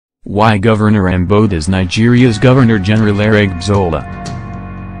Why Governor Ambode is Nigeria's Governor-General Aregbesola.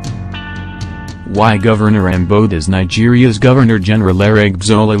 Why Governor Ambode is Nigeria's Governor-General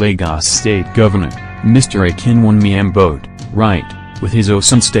Aregbesola. Lagos State Governor, Mr. Akinwunmi Ambode, right, with his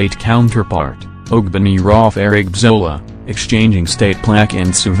Osun State counterpart, Ogbeni Rauf Aregbesola, exchanging state plaque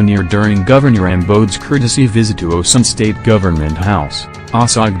and souvenir during Governor Ambode's courtesy visit to Osun State Government House,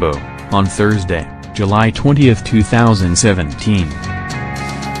 Osogbo, on Thursday, July 20, 2017.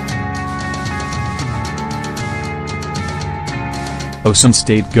 Osun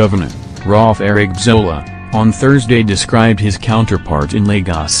State Governor, Rauf Aregbesola, on Thursday described his counterpart in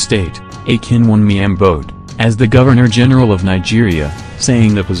Lagos State, Akinwunmi Ambode, as the Governor-General of Nigeria,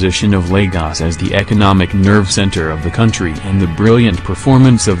 saying the position of Lagos as the economic nerve center of the country and the brilliant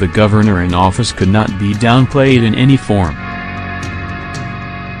performance of the governor in office could not be downplayed in any form.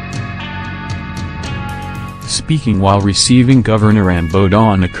 Speaking while receiving Governor Ambode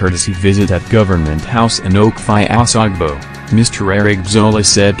on a courtesy visit at Government House in Okfi Osogbo, Mr. Aregbesola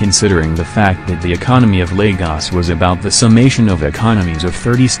said considering the fact that the economy of Lagos was about the summation of economies of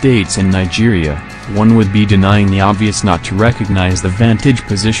 30 states in Nigeria, one would be denying the obvious not to recognize the vantage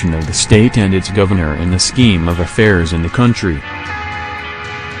position of the state and its governor in the scheme of affairs in the country.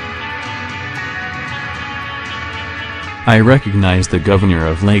 I recognize the governor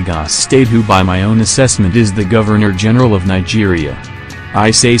of Lagos State who by my own assessment is the Governor-General of Nigeria.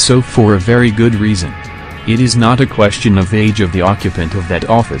 I say so for a very good reason. It is not a question of age of the occupant of that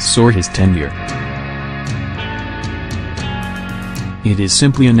office or his tenure. It is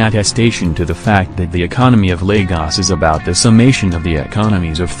simply an attestation to the fact that the economy of Lagos is about the summation of the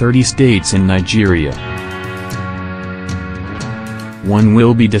economies of 30 states in Nigeria. One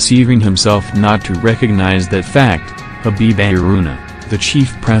will be deceiving himself not to recognize that fact. Habib Haruna, the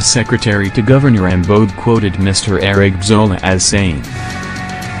chief press secretary to Governor Ambode, quoted Mr. Aregbesola as saying,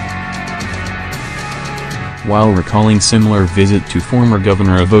 while recalling similar visit to former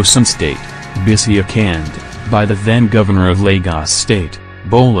governor of Osun State, Bisi Akande, by the then governor of Lagos State,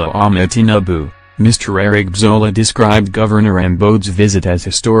 Bola Ahmed Tinubu, Mr. Aregbesola described Governor Ambode's visit as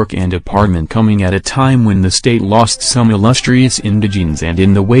historic and apparent coming at a time when the state lost some illustrious indigenes and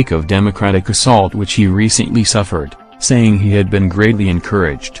in the wake of democratic assault which he recently suffered, saying he had been greatly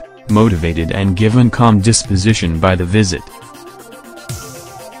encouraged, motivated and given calm disposition by the visit.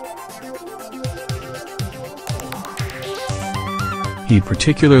 He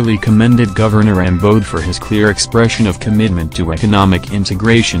particularly commended Governor Ambode for his clear expression of commitment to economic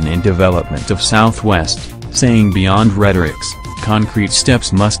integration and development of Southwest, saying beyond rhetorics, concrete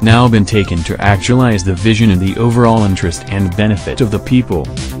steps must now be taken to actualize the vision in the overall interest and benefit of the people.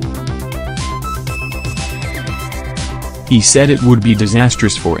 He said it would be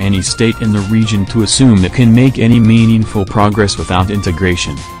disastrous for any state in the region to assume it can make any meaningful progress without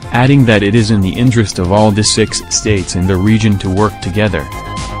integration, adding that it is in the interest of all the 6 states in the region to work together.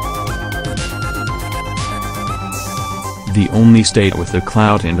 The only state with the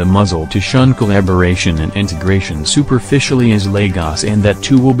clout and the muzzle to shun collaboration and integration superficially is Lagos, and that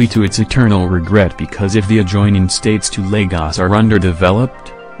too will be to its eternal regret, because if the adjoining states to Lagos are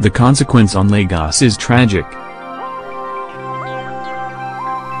underdeveloped, the consequence on Lagos is tragic.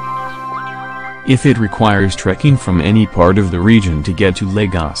 If it requires trekking from any part of the region to get to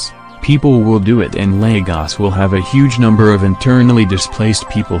Lagos, people will do it, and Lagos will have a huge number of internally displaced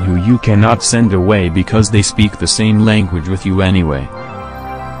people who you cannot send away because they speak the same language with you anyway.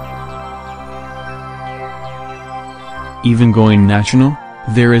 Even going national,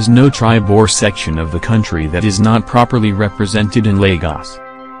 there is no tribe or section of the country that is not properly represented in Lagos.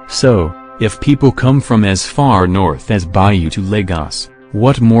 So, if people come from as far north as Bayou to Lagos,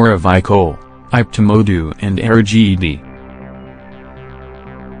 what more of Ikole, Iptomodu and Erigidi?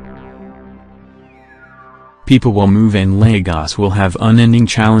 People will move and Lagos will have unending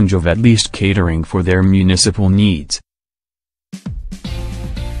challenge of at least catering for their municipal needs.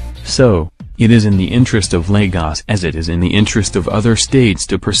 So, it is in the interest of Lagos as it is in the interest of other states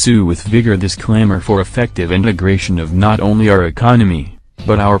to pursue with vigor this clamor for effective integration of not only our economy,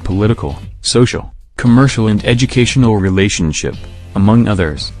 but our political, social, commercial and educational relationship, among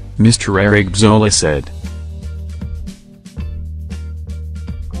others, Mr. Aregbesola said.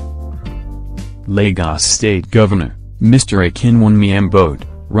 Lagos State Governor, Mr. Akinwunmi Ambode,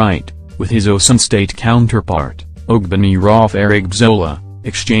 right, with his Osun State counterpart, Ogbeni Rauf Aregbesola,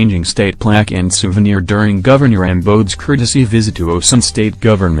 exchanging state plaque and souvenir during Governor Ambode's courtesy visit to Osun State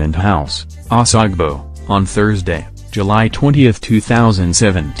Government House, Osogbo, on Thursday, July 20,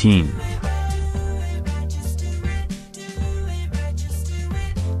 2017.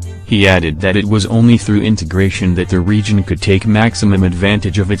 He added that it was only through integration that the region could take maximum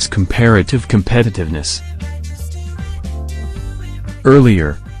advantage of its comparative competitiveness.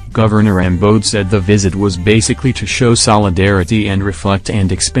 Earlier, Governor Ambode said the visit was basically to show solidarity and reflect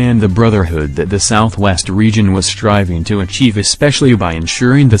and expand the brotherhood that the Southwest region was striving to achieve, especially by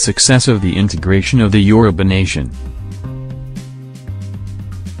ensuring the success of the integration of the Yoruba nation.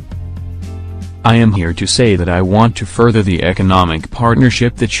 I am here to say that I want to further the economic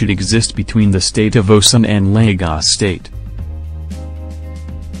partnership that should exist between the state of Osun and Lagos State.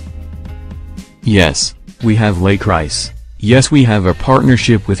 Yes, we have Lake Rice. Yes, we have a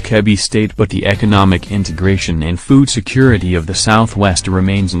partnership with Kebbi State, but the economic integration and food security of the Southwest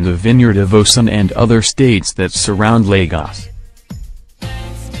remains in the vineyard of Osun and other states that surround Lagos.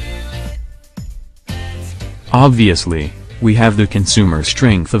 Obviously, we have the consumer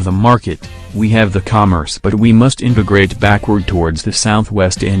strength of the market, we have the commerce, but we must integrate backward towards the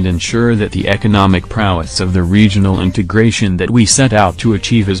Southwest and ensure that the economic prowess of the regional integration that we set out to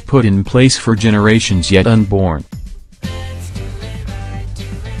achieve is put in place for generations yet unborn.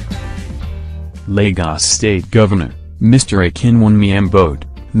 Lagos State Governor, Mr. Akinwunmi Ambode,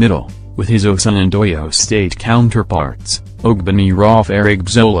 middle, with his Osun and Oyo State counterparts, Ogbeni Rauf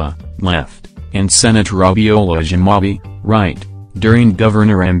Aregbesola, left, and Senator Abiola Ajimobi, right, during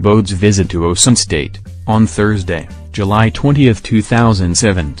Governor Ambode's visit to Osun State, on Thursday, July 20,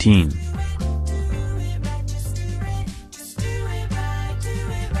 2017.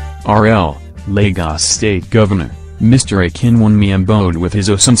 RL, Lagos State Governor, Mr. Akinwunmi Ambode with his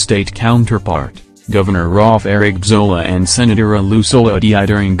Osun State counterpart, Governor Rauf Aregbesola and Senator Olusola Adi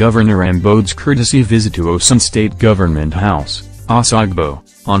during Governor Ambode's courtesy visit to Osun State Government House, Osogbo,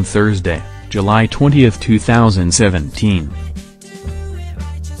 on Thursday, July 20, 2017.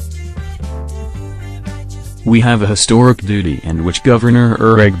 We have a historic duty, and which Governor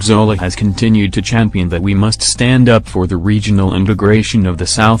Aregbesola has continued to champion, that we must stand up for the regional integration of the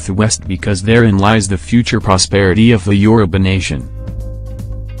Southwest, because therein lies the future prosperity of the Yoruba nation.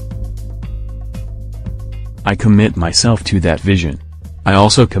 I commit myself to that vision. I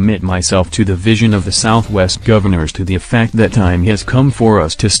also commit myself to the vision of the Southwest governors, to the effect that time has come for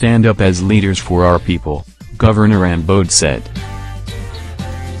us to stand up as leaders for our people, Governor Ambode said.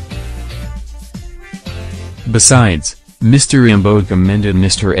 Besides, Mr. Ambode commended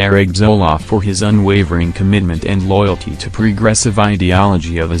Mr. Aregbesola for his unwavering commitment and loyalty to progressive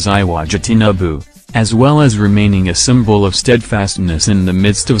ideology of Aziwaja Tinubu, as well as remaining a symbol of steadfastness in the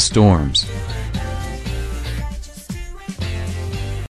midst of storms.